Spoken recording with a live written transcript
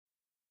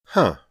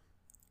Huh.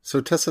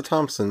 So Tessa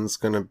Thompson's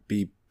going to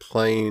be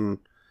playing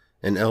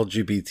an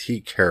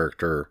LGBT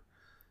character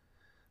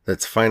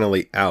that's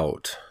finally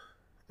out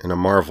in a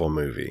Marvel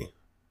movie.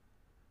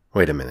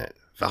 Wait a minute.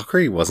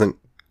 Valkyrie wasn't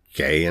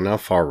gay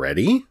enough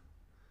already?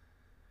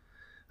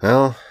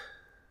 Well,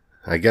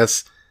 I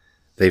guess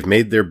they've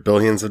made their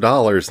billions of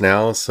dollars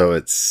now, so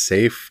it's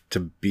safe to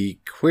be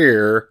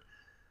queer.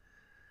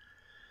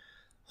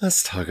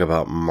 Let's talk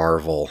about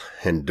Marvel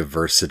and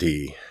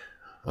diversity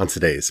on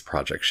today's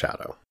Project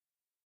Shadow.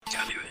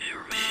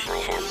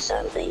 I have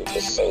something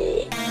to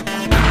say.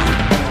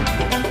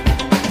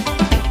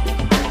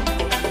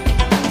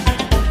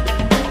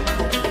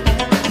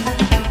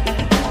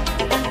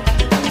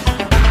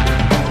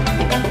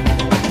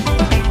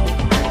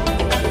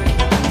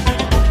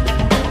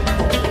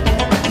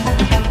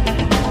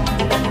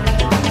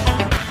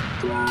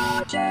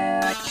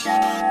 Project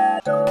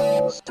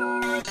Shadow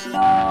starts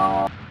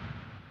now.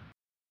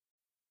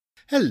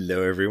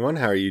 Hello everyone,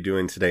 how are you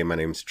doing today? My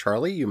name's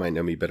Charlie. You might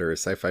know me better as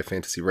sci-fi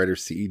fantasy writer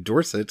C.E.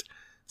 Dorset,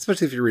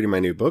 especially if you're reading my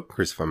new book,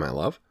 Crucify My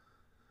Love,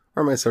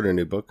 or my sort of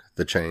new book,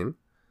 The Chain.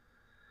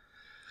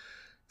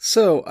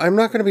 So, I'm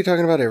not going to be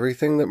talking about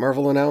everything that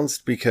Marvel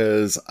announced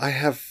because I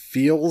have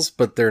feels,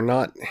 but they're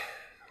not,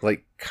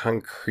 like,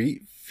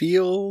 concrete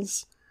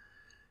feels.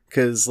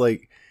 Because,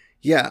 like,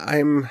 yeah,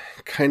 I'm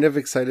kind of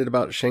excited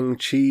about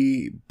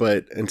Shang-Chi,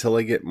 but until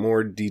I get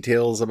more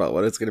details about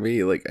what it's going to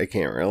be, like, I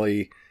can't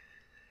really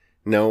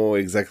know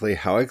exactly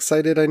how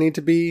excited I need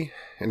to be,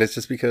 and it's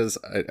just because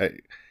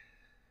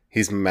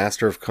he's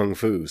master of kung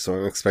fu, so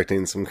I'm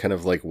expecting some kind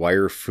of like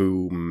wire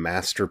fu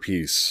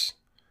masterpiece,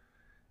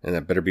 and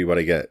that better be what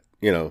I get,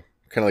 you know,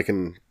 kind of like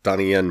in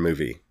Donnie Yen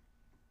movie,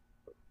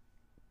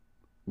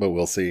 but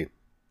we'll see.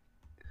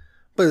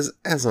 But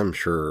as I'm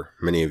sure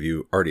many of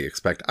you already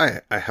expect,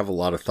 I have a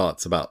lot of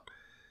thoughts about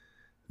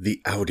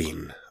the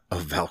outing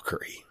of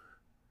Valkyrie,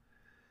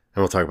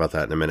 and we'll talk about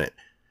that in a minute.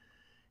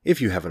 If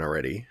you haven't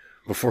already,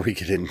 before we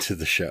get into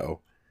the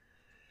show,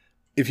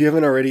 if you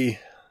haven't already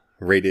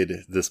rated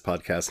this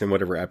podcast in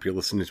whatever app you're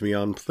listening to me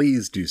on,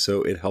 please do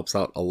so. It helps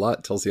out a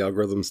lot, tells the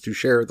algorithms to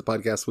share the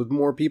podcast with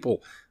more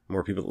people.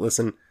 More people that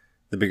listen,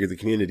 the bigger the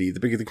community.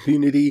 The bigger the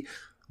community,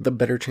 the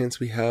better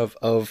chance we have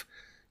of,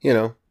 you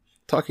know,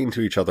 talking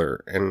to each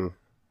other and,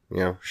 you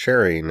know,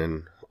 sharing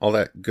and all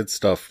that good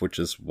stuff, which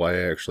is why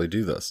I actually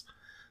do this.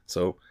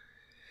 So,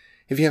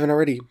 if you haven't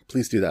already,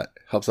 please do that.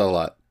 Helps out a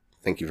lot.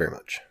 Thank you very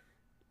much.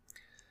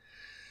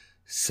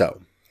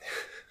 So,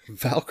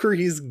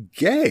 Valkyrie's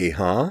gay,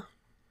 huh?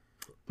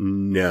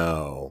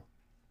 No.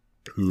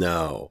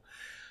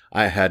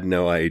 I had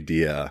no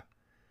idea.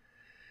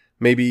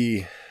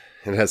 Maybe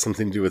it has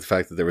something to do with the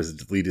fact that there was a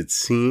deleted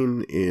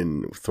scene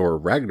in Thor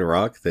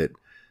Ragnarok that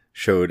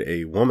showed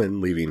a woman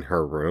leaving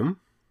her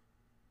room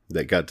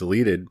that got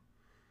deleted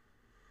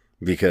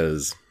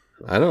because,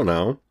 I don't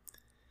know,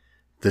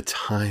 the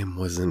time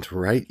wasn't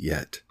right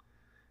yet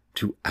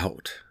to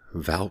out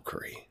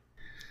Valkyrie.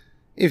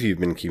 If you've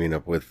been keeping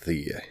up with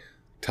the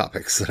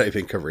topics that I've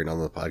been covering on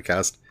the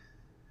podcast,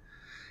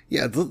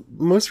 yeah, the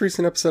most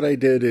recent episode I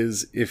did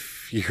is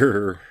if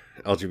your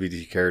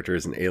LGBT character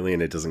is an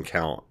alien, it doesn't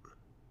count.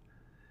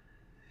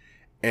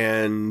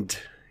 And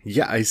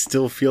yeah, I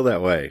still feel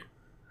that way.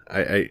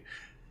 I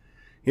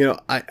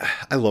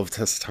love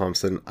Tessa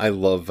Thompson. I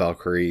love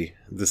Valkyrie.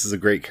 This is a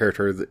great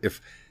character.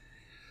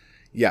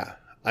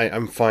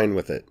 I'm fine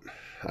with it.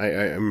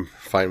 I'm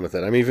fine with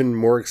it. I'm even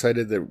more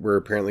excited that we're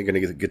apparently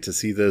going to get to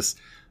see this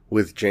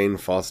with Jane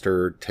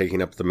Foster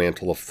taking up the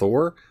mantle of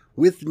Thor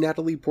with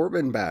Natalie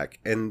Portman back.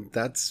 And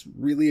that's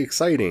really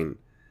exciting.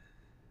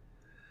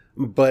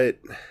 But,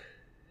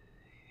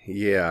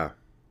 yeah.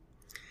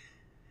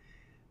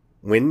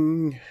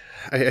 When,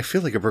 I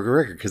feel like a broken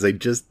record because I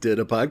just did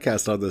a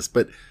podcast on this,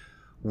 but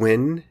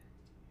when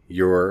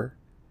your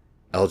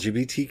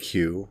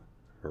LGBTQ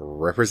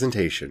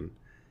representation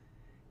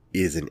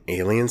is an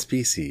alien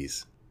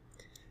species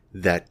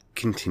that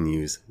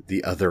continues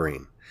the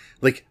othering.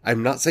 Like,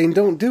 I'm not saying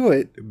don't do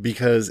it,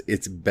 because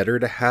it's better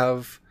to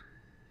have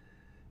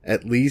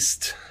at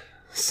least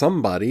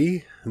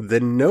somebody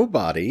than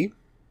nobody.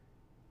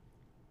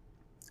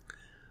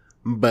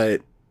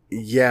 But,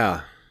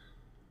 yeah.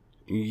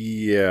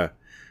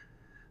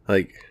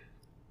 Like,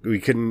 we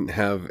couldn't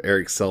have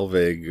Eric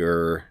Selvig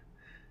or,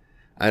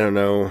 I don't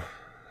know,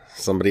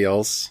 somebody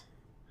else.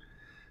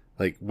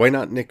 Like, why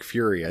not Nick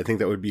Fury? I think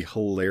that would be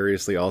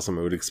hilariously awesome.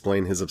 It would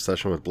explain his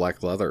obsession with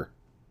black leather.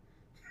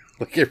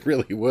 Like, it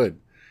really would.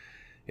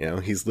 You know,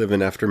 he's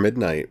living after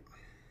midnight,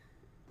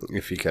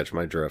 if you catch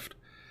my drift.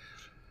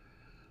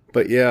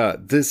 But yeah,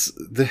 this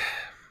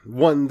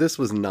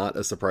was not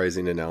a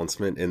surprising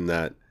announcement in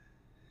that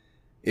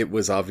it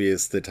was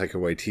obvious that Taika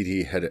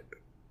Waititi had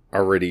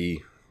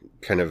already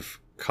kind of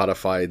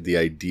codified the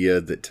idea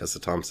that Tessa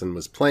Thompson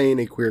was playing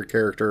a queer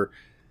character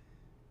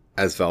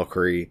as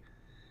Valkyrie.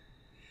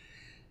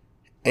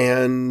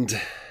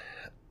 And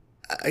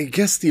I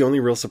guess the only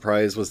real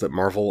surprise was that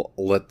Marvel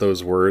let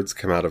those words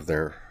come out of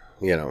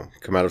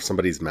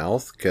somebody's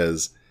mouth,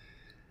 because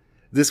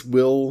this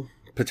will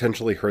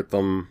potentially hurt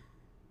them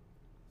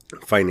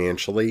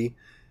financially,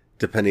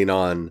 depending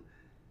on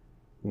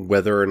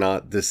whether or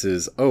not this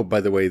is, oh,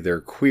 by the way,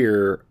 they're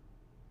queer,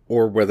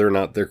 or whether or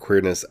not their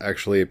queerness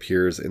actually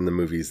appears in the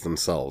movies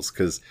themselves.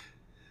 Because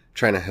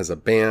China has a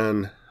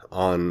ban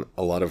on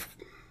a lot of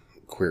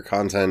queer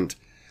content,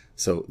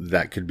 so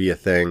that could be a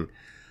thing.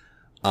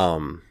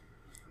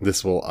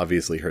 This will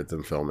obviously hurt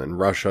them film in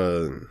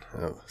Russia and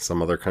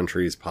some other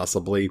countries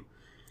possibly,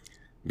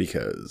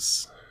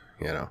 because,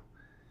 you know,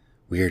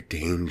 we are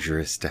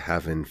dangerous to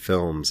have in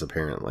films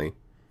apparently.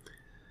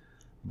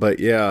 But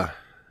yeah,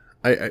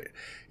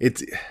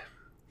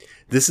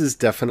 this is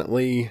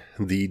definitely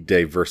the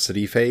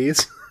diversity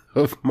phase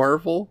of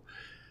Marvel.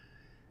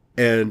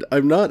 And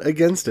I'm not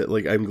against it.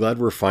 Like, I'm glad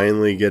we're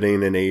finally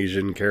getting an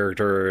Asian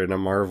character in a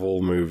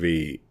Marvel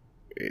movie.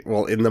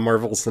 Well, in the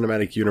Marvel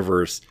Cinematic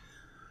Universe,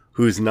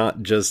 who's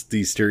not just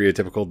the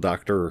stereotypical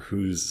doctor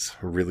who's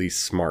really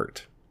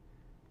smart.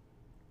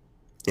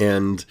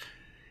 And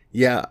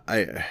yeah,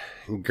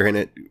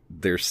 granted,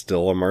 there's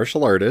still a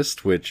martial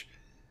artist, which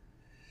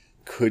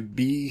could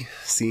be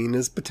seen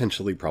as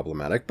potentially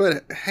problematic,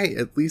 but hey,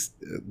 at least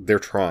they're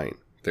trying.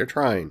 They're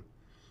trying.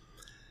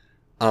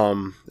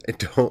 I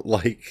don't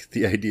like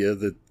the idea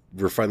that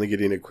we're finally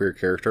getting a queer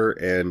character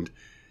and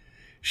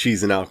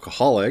she's an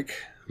alcoholic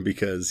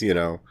because, you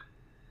know,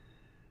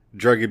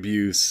 drug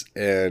abuse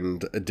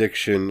and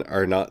addiction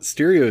are not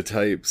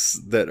stereotypes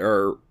that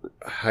are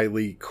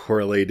highly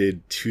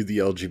correlated to the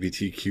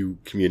LGBTQ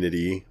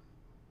community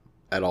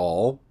at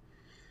all.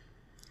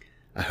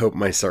 I hope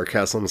my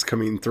sarcasm's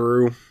coming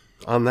through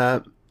on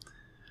that.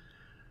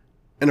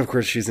 And of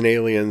course she's an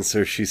alien,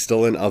 so she's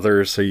still in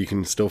others, so you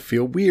can still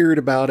feel weird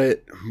about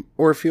it,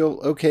 or feel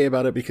okay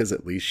about it because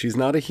at least she's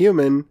not a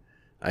human,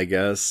 I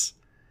guess.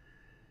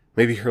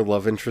 Maybe her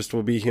love interest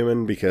will be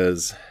human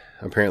because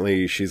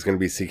apparently she's going to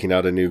be seeking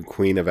out a new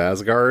Queen of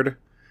Asgard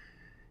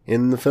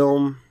in the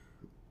film.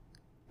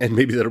 And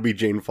maybe that'll be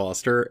Jane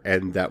Foster,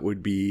 and that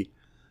would be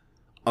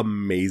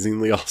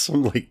amazingly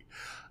awesome. Like,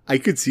 I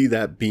could see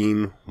that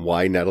being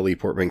why Natalie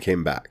Portman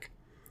came back.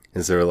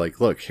 And so they're like,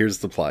 look, here's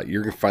the plot.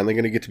 You're finally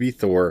going to get to be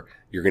Thor.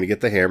 You're going to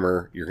get the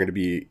hammer. You're going to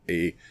be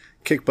a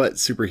kick-butt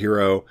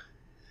superhero.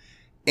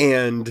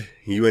 And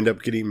you end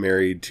up getting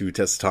married to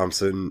Tessa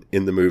Thompson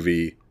in the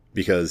movie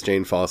because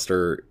Jane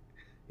Foster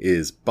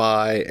is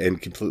bi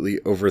and completely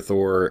over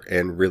Thor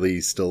and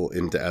really still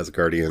into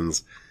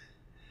Asgardians.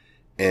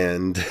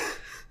 And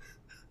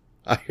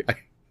I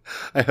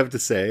have to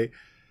say,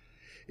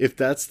 if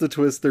that's the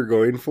twist they're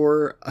going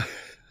for,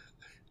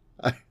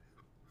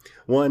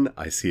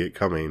 I see it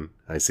coming.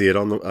 I see it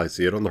on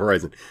the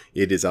horizon.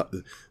 It is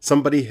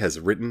somebody has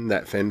written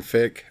that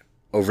fanfic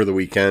over the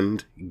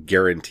weekend,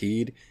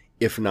 guaranteed,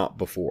 if not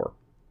before.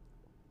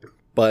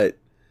 But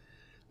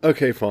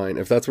okay, fine.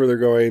 If that's where they're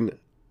going,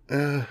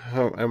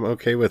 I'm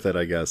okay with it,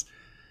 I guess.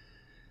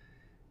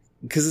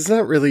 Because it's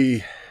not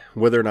really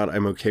whether or not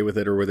I'm okay with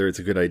it or whether it's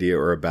a good idea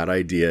or a bad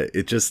idea.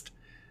 It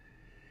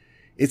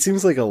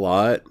seems like a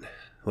lot.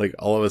 Like,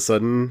 all of a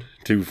sudden,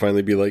 to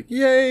finally be like,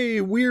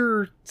 yay,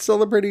 we're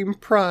celebrating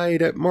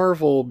Pride at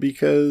Marvel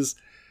because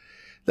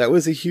that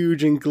was a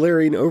huge and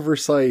glaring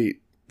oversight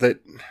that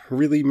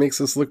really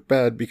makes us look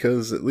bad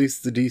because at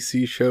least the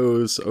DC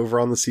shows over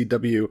on the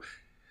CW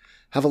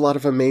have a lot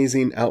of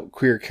amazing out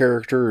queer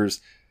characters,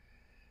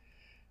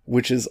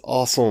 which is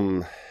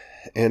awesome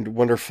and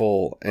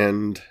wonderful,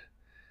 and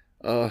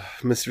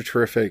Mr.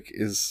 Terrific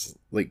is,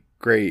 like,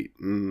 great,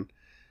 and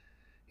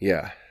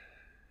yeah.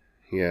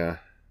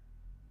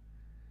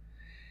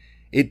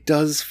 It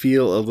does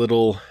feel a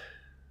little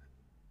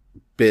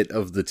bit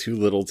of the too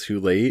little too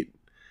late,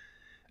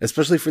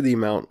 especially for the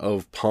amount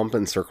of pomp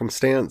and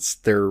circumstance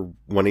they're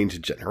wanting to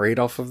generate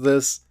off of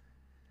this.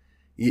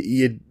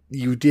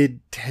 You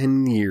did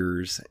 10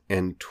 years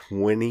and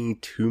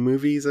 22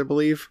 movies, I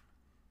believe,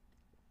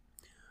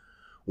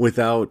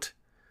 without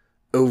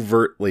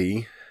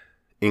overtly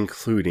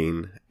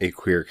including a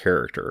queer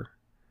character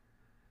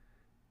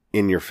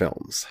in your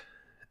films.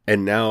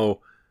 And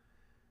now,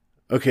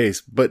 okay,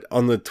 but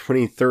on the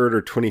 23rd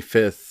or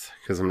 25th,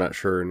 because I'm not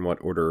sure in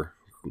what order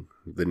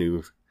the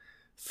new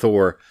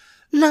Thor,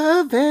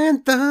 Love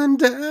and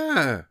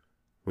Thunder,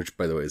 which,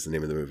 by the way, is the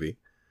name of the movie.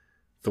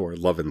 Thor,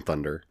 Love and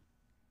Thunder.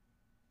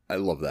 I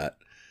love that.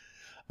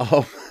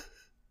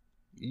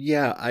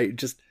 Yeah,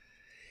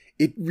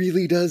 it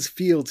really does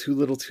feel too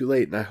little too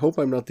late, and I hope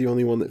I'm not the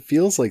only one that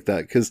feels like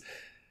that, because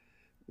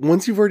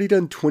once you've already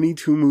done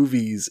 22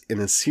 movies in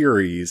a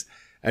series,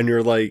 and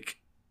you're like,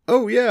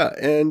 oh yeah,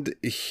 and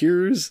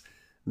here's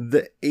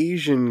the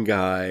Asian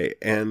guy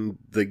and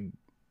the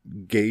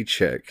gay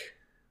chick.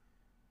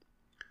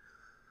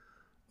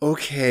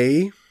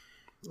 Okay,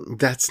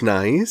 that's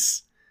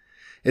nice.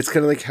 It's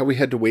kind of like how we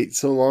had to wait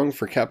so long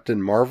for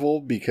Captain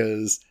Marvel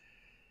because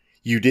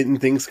you didn't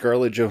think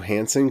Scarlett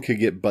Johansson could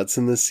get butts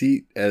in the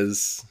seat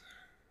as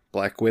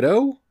Black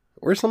Widow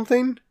or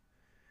something.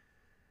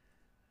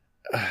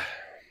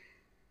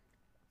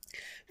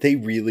 They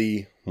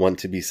really want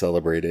to be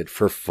celebrated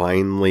for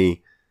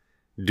finally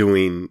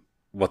doing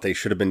what they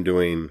should have been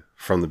doing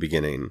from the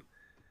beginning.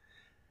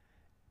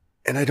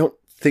 And I don't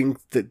think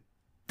that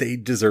they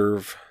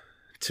deserve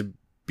to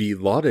be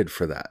lauded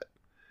for that.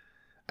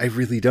 I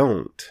really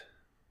don't.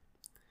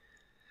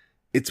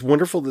 It's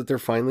wonderful that they're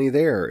finally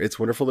there. It's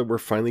wonderful that we're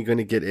finally going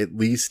to get at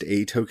least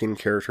a token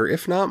character,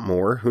 if not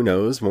more. Who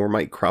knows? More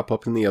might crop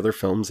up in the other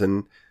films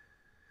and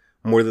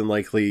more than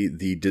likely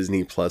the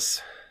Disney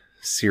Plus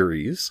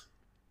series.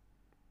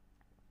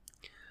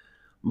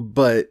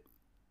 But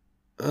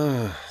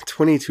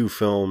 22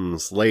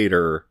 films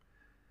later,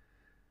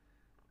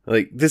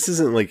 like, this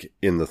isn't like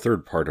in the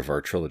third part of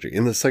our trilogy,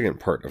 in the second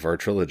part of our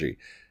trilogy.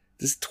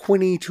 This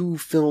 22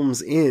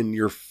 films in,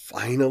 you're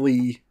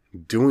finally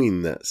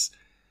doing this.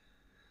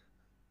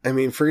 I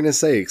mean, for goodness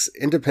sakes,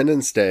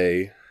 Independence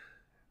Day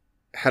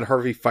had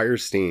Harvey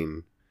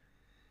Fierstein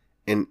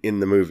in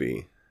the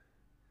movie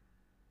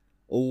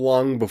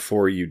long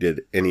before you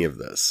did any of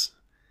this.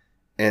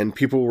 And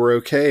people were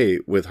okay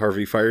with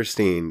Harvey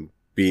Fierstein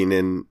being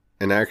in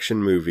an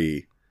action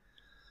movie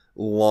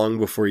long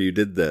before you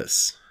did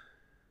this.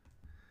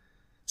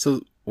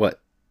 So,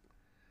 what?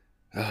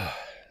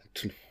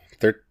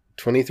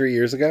 23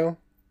 years ago?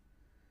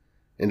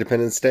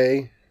 Independence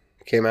Day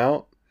came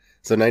out?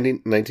 So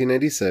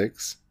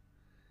 1996,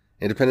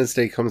 Independence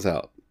Day comes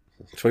out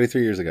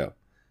 23 years ago.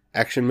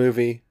 Action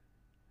movie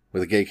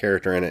with a gay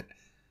character in it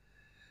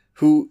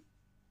who,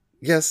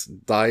 yes,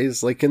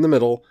 dies like in the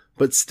middle,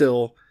 but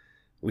still,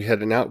 we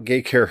had an out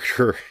gay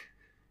character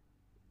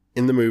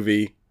in the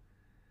movie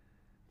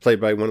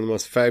played by one of the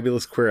most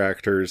fabulous queer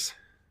actors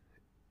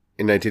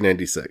in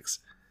 1996.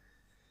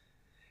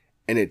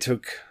 And it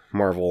took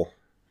Marvel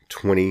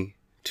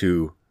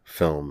 22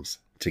 films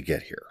to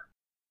get here.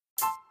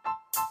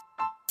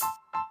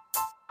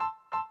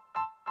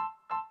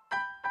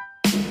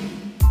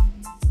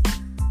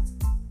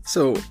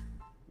 So,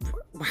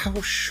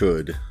 how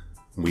should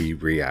we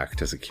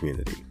react as a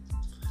community?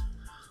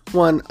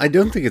 One, I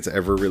don't think it's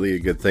ever really a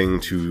good thing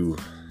to,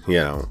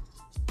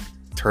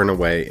 turn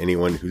away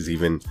anyone who's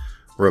even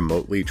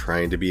remotely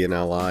trying to be an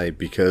ally,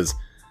 because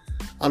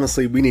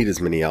honestly, we need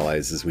as many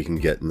allies as we can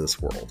get in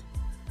this world.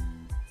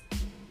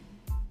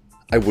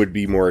 I would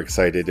be more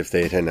excited if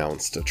they had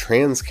announced a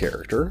trans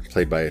character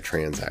played by a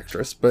trans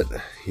actress, but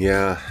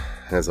yeah,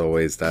 as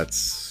always,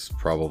 that's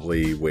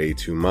probably way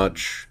too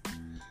much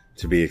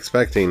to be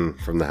expecting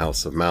from the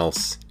House of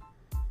Mouse,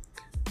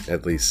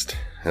 at least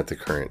at the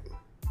current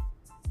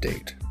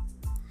date.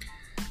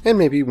 And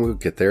maybe we'll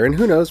get there, and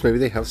who knows, maybe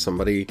they have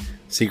somebody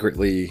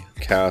secretly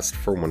cast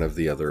for one of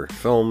the other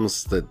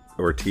films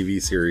or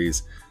TV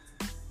series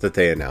that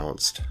they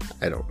announced.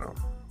 I don't know.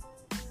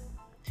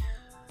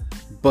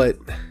 But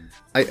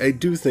I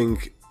do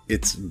think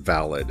it's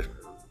valid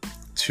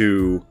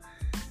to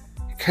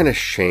kind of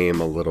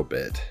shame a little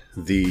bit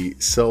the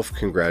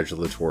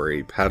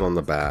self-congratulatory pat on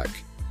the back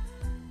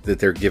that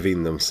they're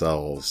giving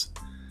themselves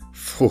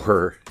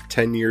for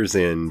 10 years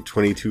in,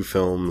 22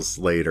 films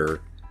later,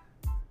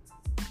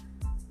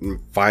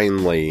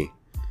 finally,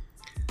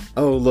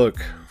 oh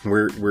look,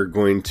 we're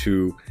going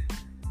to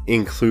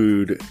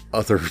include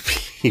other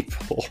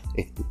people.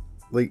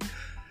 Like,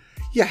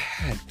 you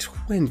had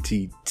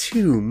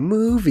 22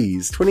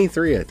 movies,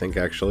 23 I think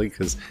actually,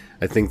 because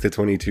I think the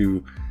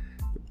 22,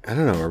 I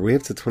don't know, are we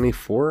up to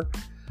 24?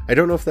 I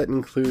don't know if that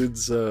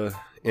includes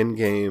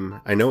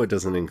Endgame. I know it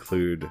doesn't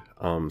include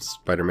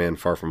Spider-Man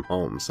Far From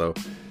Home. So,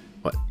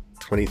 what,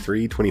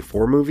 23,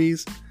 24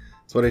 movies?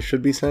 That's what I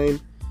should be saying?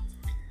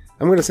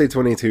 I'm going to say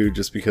 22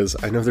 just because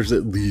I know there's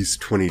at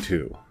least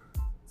 22.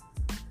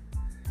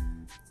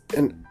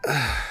 And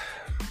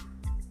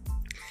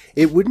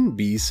it wouldn't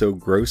be so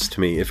gross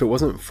to me if it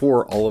wasn't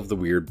for all of the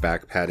weird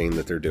back patting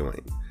that they're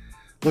doing.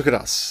 Look at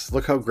us.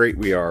 Look how great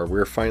we are.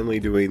 We're finally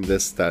doing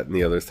this, that, and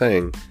the other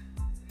thing.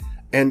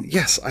 And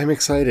yes, I'm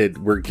excited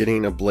we're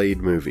getting a Blade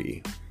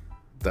movie.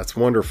 That's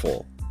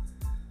wonderful.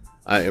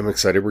 I am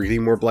excited we're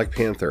getting more Black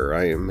Panther.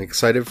 I am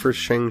excited for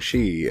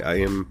Shang-Chi. I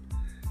am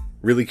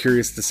really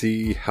curious to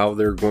see how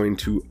they're going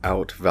to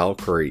out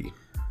Valkyrie.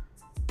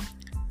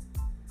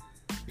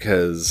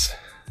 Because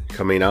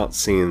coming out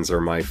scenes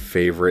are my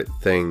favorite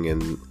thing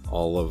in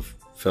all of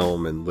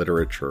film and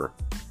literature.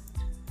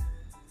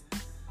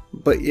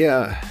 But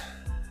yeah,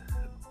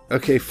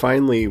 okay,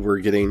 finally we're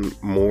getting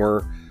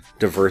more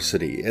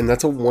diversity, and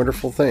that's a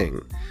wonderful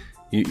thing.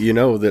 You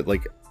know that,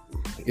 like,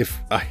 if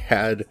I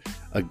had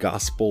a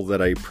gospel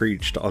that I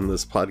preached on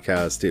this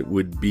podcast, it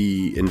would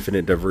be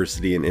infinite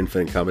diversity and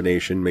infinite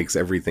combination makes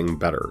everything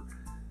better.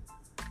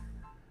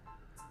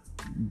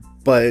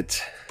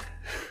 But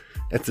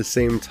at the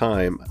same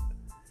time,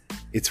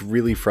 it's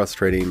really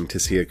frustrating to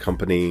see a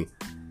company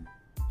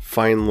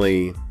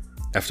finally,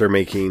 after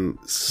making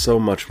so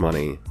much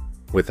money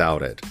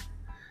without it,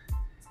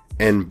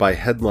 and by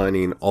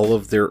headlining all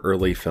of their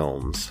early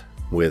films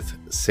with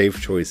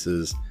safe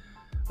choices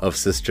of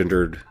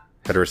cisgendered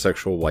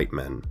heterosexual white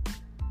men,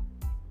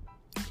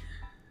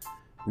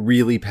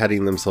 really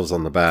patting themselves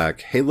on the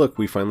back. Hey, look,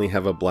 we finally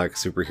have a black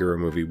superhero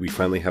movie. We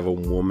finally have a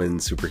woman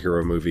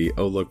superhero movie.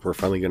 Oh, look, we're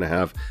finally going to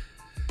have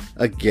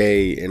a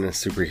gay in a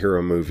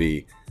superhero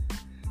movie.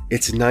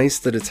 It's nice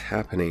that it's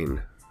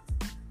happening.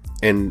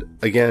 And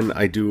again,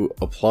 I do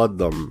applaud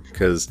them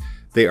because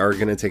they are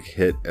going to take a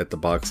hit at the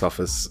box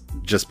office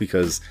just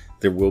because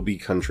there will be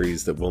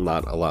countries that will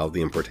not allow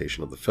the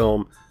importation of the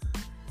film.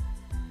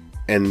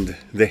 And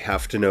they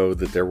have to know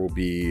that there will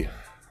be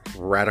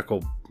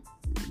radical,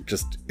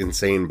 just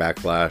insane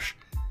backlash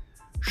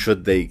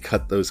should they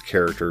cut those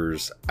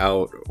characters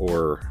out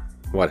or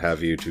what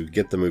have you to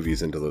get the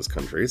movies into those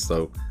countries.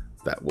 So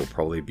that will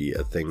probably be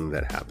a thing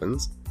that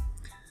happens.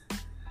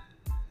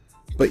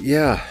 But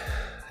yeah,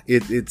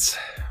 it's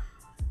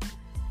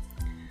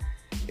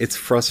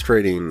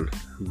frustrating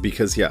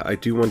because, yeah, I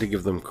do want to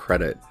give them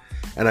credit.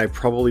 And I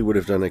probably would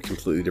have done a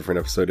completely different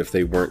episode if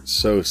they weren't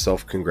so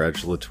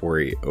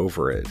self-congratulatory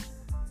over it.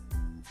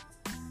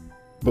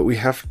 But we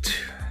have to...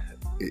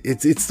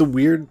 It's the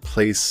weird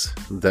place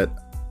that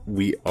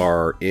we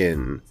are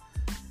in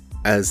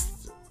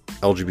as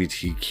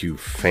LGBTQ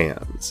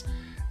fans.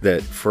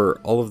 That for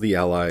all of the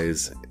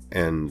allies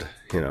and,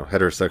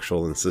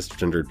 heterosexual and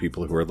cisgendered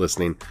people who are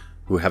listening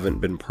who haven't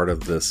been part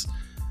of this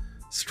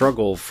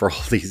struggle for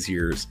all these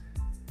years,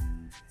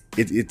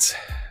 it's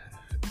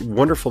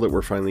wonderful that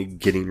we're finally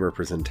getting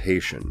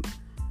representation.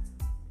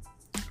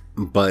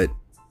 But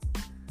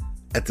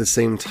at the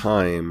same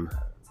time,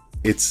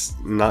 it's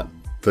not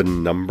the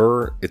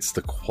number, it's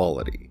the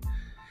quality.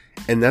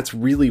 And that's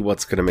really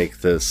what's going to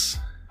make this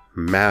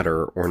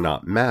matter or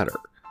not matter.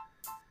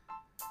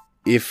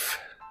 If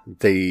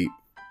they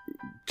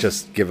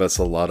just give us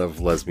a lot of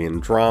lesbian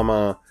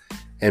drama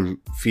and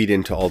feed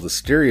into all the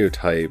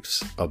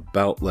stereotypes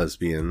about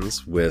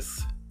lesbians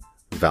with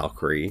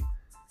Valkyrie,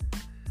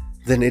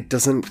 then it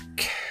doesn't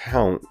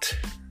count.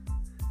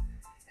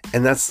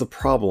 And that's the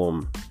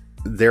problem.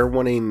 They're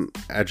wanting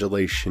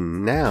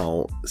adulation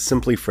now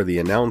simply for the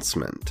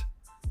announcement.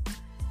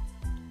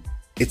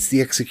 It's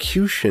the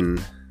execution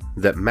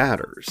that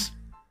matters.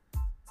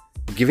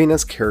 Giving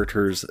us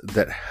characters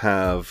that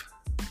have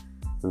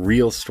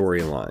real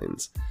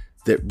storylines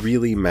that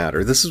really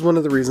matter. This is one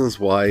of the reasons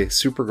why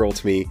Supergirl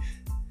to me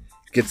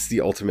gets the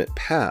ultimate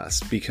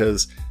pass,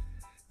 because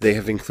they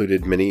have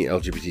included many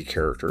LGBT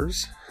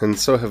characters, and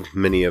so have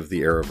many of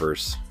the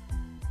Arrowverse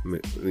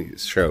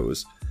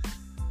shows.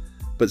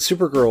 But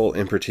Supergirl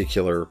in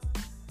particular,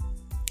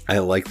 I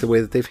like the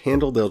way that they've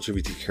handled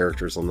LGBT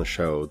characters on the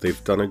show.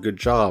 They've done a good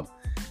job.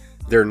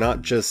 They're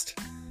not just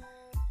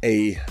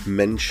a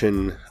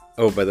mention,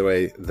 oh, by the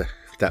way,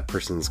 that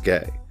person's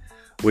gay,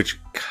 which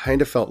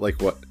kind of felt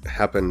like what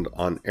happened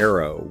on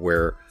Arrow,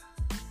 where,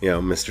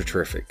 Mr.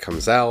 Terrific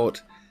comes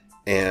out,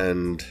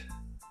 and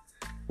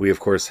we, of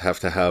course, have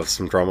to have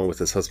some drama with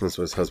his husband,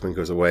 so his husband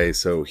goes away,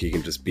 so he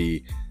can just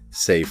be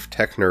safe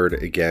tech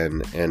nerd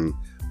again, and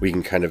we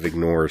can kind of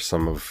ignore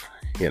some of,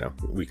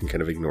 we can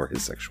kind of ignore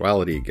his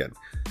sexuality again,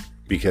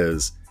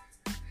 because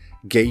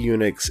gay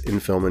eunuchs in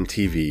film and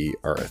TV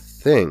are a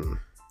thing,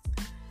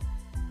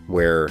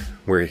 where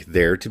we're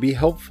there to be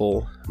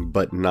helpful,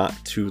 but not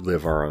to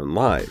live our own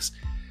lives.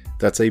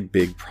 That's a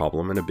big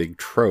problem and a big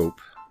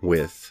trope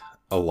with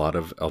a lot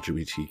of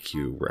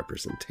LGBTQ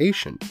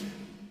representation.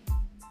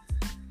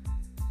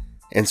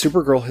 And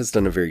Supergirl has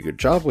done a very good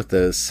job with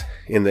this,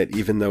 in that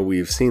even though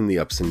we've seen the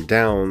ups and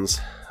downs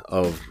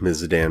of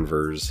Ms.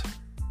 Danvers'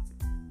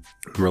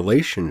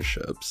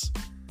 relationships,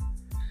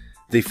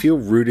 they feel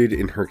rooted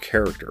in her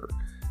character.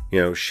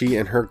 She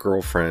and her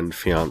girlfriend,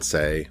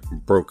 fiance,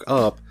 broke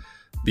up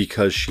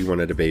because she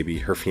wanted a baby,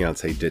 her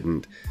fiance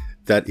didn't.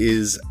 That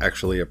is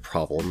actually a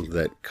problem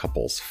that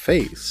couples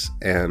face,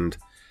 and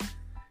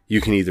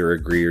you can either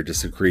agree or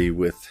disagree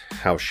with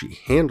how she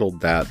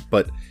handled that,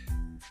 but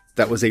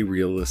that was a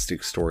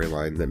realistic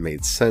storyline that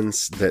made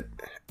sense, that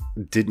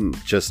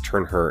didn't just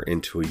turn her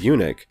into a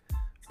eunuch,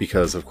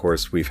 because of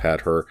course we've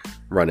had her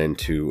run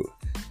into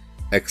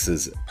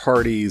exes at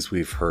parties,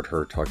 we've heard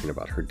her talking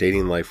about her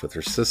dating life with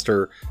her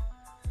sister,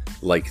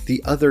 like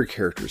the other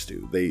characters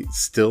do. They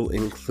still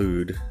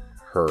include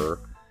her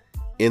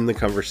in the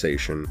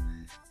conversation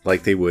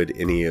like they would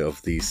any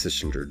of the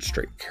cisgendered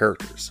straight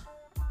characters.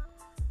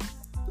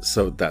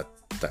 So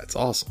that's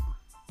awesome.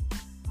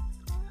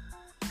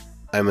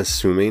 I'm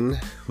assuming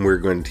we're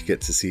going to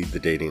get to see the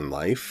dating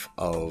life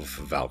of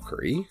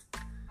Valkyrie,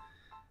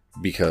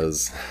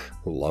 because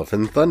Love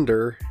and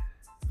Thunder,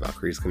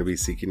 Valkyrie's going to be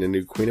seeking a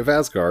new Queen of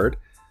Asgard,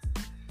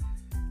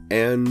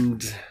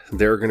 and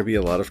there are going to be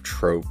a lot of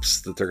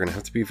tropes that they're going to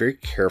have to be very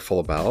careful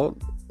about,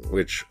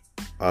 which,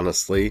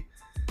 honestly,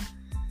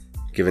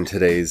 given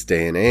today's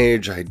day and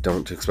age, I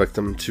don't expect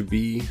them to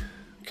be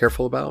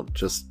careful about,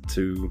 just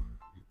to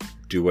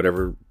do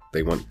whatever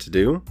they want to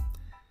do.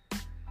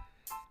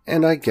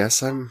 And I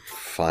guess I'm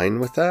fine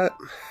with that,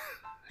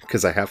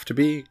 because I have to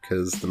be,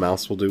 because the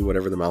mouse will do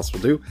whatever the mouse will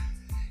do,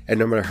 and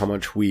no matter how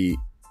much we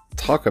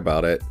talk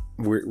about it,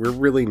 we're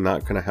really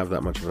not going to have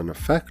that much of an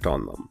effect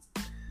on them.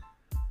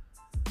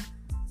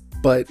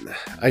 But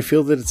I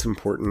feel that it's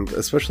important,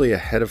 especially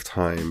ahead of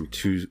time,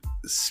 to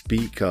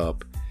speak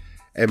up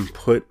and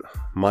put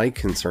my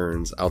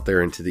concerns out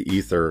there into the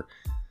ether,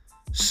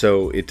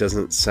 so it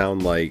doesn't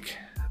sound like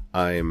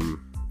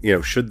I'm,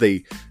 should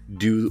they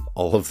do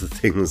all of the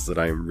things that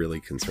I'm really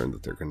concerned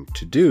that they're going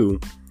to do,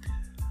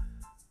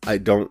 I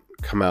don't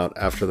come out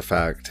after the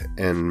fact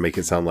and make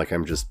it sound like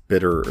I'm just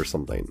bitter or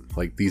something.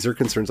 Like, these are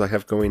concerns I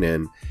have going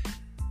in.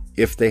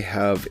 If they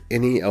have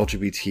any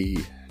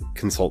LGBT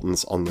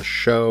consultants on the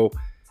show,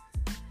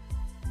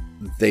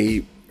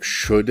 they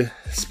should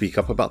speak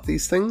up about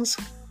these things.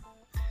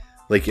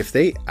 Like, if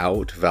they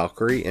out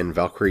Valkyrie and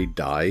Valkyrie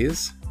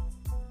dies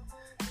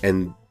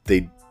and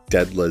they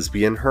dead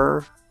lesbian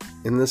her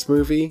in this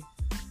movie,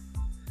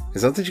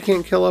 it's not that you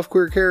can't kill off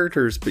queer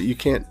characters, but you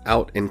can't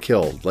out and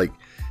kill. Like,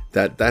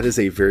 that is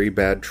a very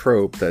bad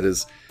trope. That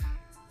is,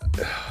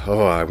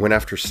 oh, I went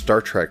after Star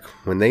Trek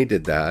when they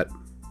did that,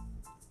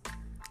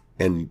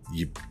 and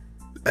you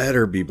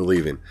better be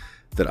believing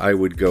that I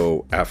would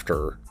go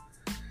after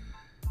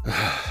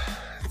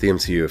the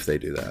MCU if they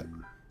do that.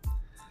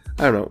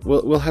 I don't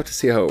know. We'll have to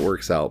see how it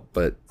works out,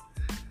 but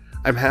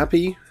I'm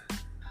happy.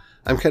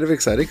 I'm kind of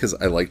excited because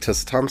I like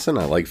Tessa Thompson.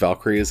 I like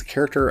Valkyrie as a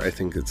character. I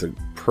think it's a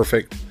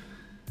perfect,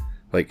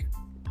 like,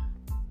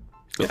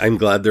 I'm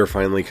glad they're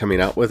finally coming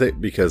out with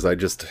it, because I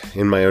just,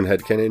 in my own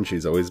headcanon,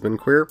 she's always been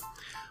queer.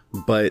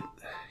 But,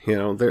 you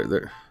know,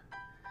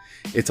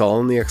 it's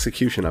all in the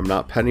execution. I'm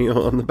not patting you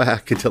on the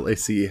back until I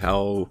see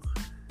how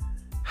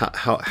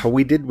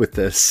we did with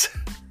this.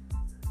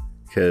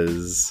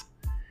 Because,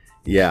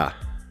 yeah,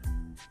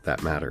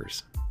 that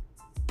matters.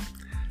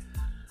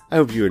 I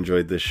hope you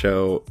enjoyed this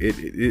show.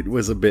 It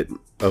was a bit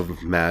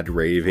of mad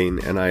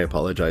raving, and I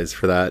apologize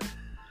for that.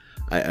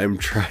 I'm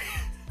trying.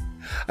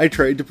 I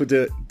tried to put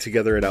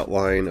together an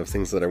outline of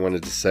things that I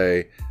wanted to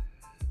say,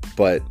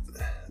 but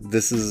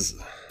this is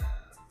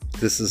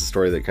a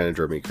story that kind of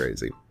drove me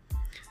crazy.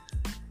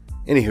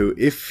 Anywho,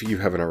 if you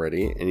haven't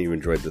already and you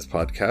enjoyed this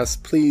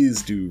podcast,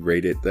 please do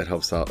rate it. That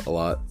helps out a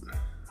lot.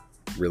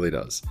 Really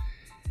does.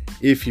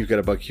 If you've got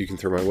a buck you can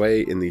throw my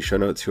way, in the show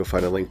notes you'll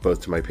find a link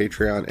both to my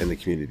Patreon and the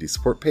community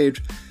support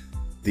page.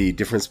 The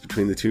difference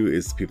between the two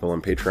is the people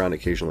on Patreon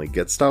occasionally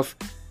get stuff.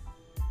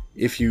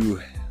 If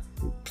you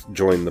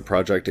join the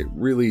project, it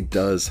really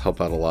does help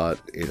out a lot.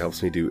 It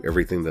helps me do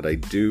everything that I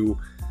do,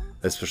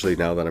 especially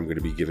now that I'm going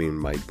to be giving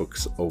my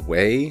books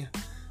away,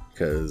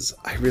 because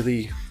I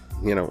really,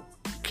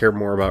 care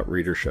more about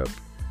readership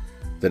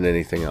than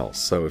anything else.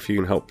 So if you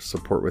can help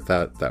support with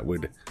that, that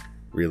would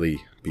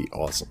really be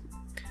awesome.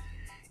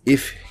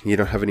 If you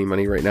don't have any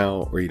money right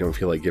now, or you don't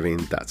feel like giving,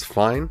 that's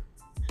fine.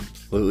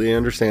 Completely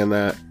understand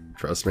that.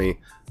 Trust me,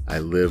 I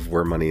live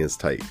where money is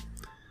tight.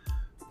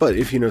 But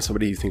if you know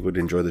somebody you think would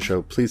enjoy the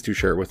show, please do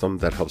share it with them.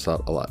 That helps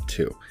out a lot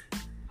too.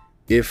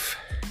 If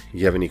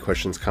you have any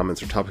questions,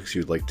 comments, or topics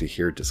you'd like to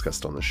hear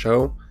discussed on the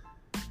show,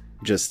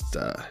 just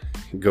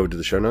go to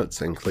the show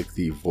notes and click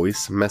the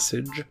voice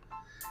message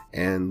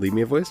and leave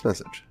me a voice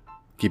message.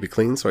 Keep it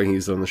clean so I can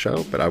use it on the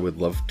show, but I would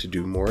love to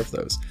do more of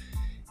those.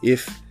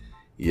 If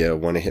you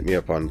want to hit me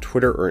up on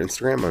Twitter or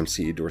Instagram, I'm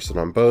CE Dorset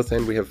on both,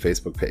 and we have a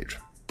Facebook page.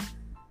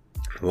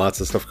 Lots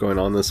of stuff going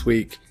on this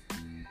week,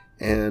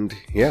 and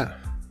yeah,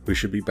 we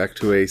should be back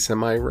to a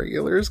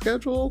semi-regular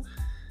schedule.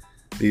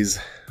 These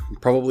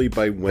probably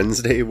by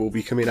Wednesday will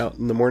be coming out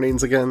in the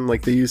mornings again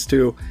like they used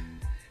to.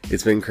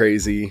 It's been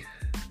crazy.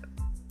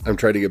 I'm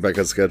trying to get back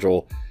on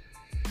schedule.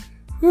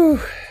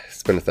 Whew,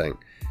 it's been a thing.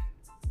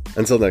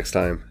 Until next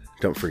time,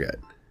 don't forget,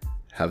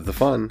 have the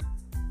fun.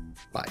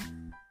 Bye.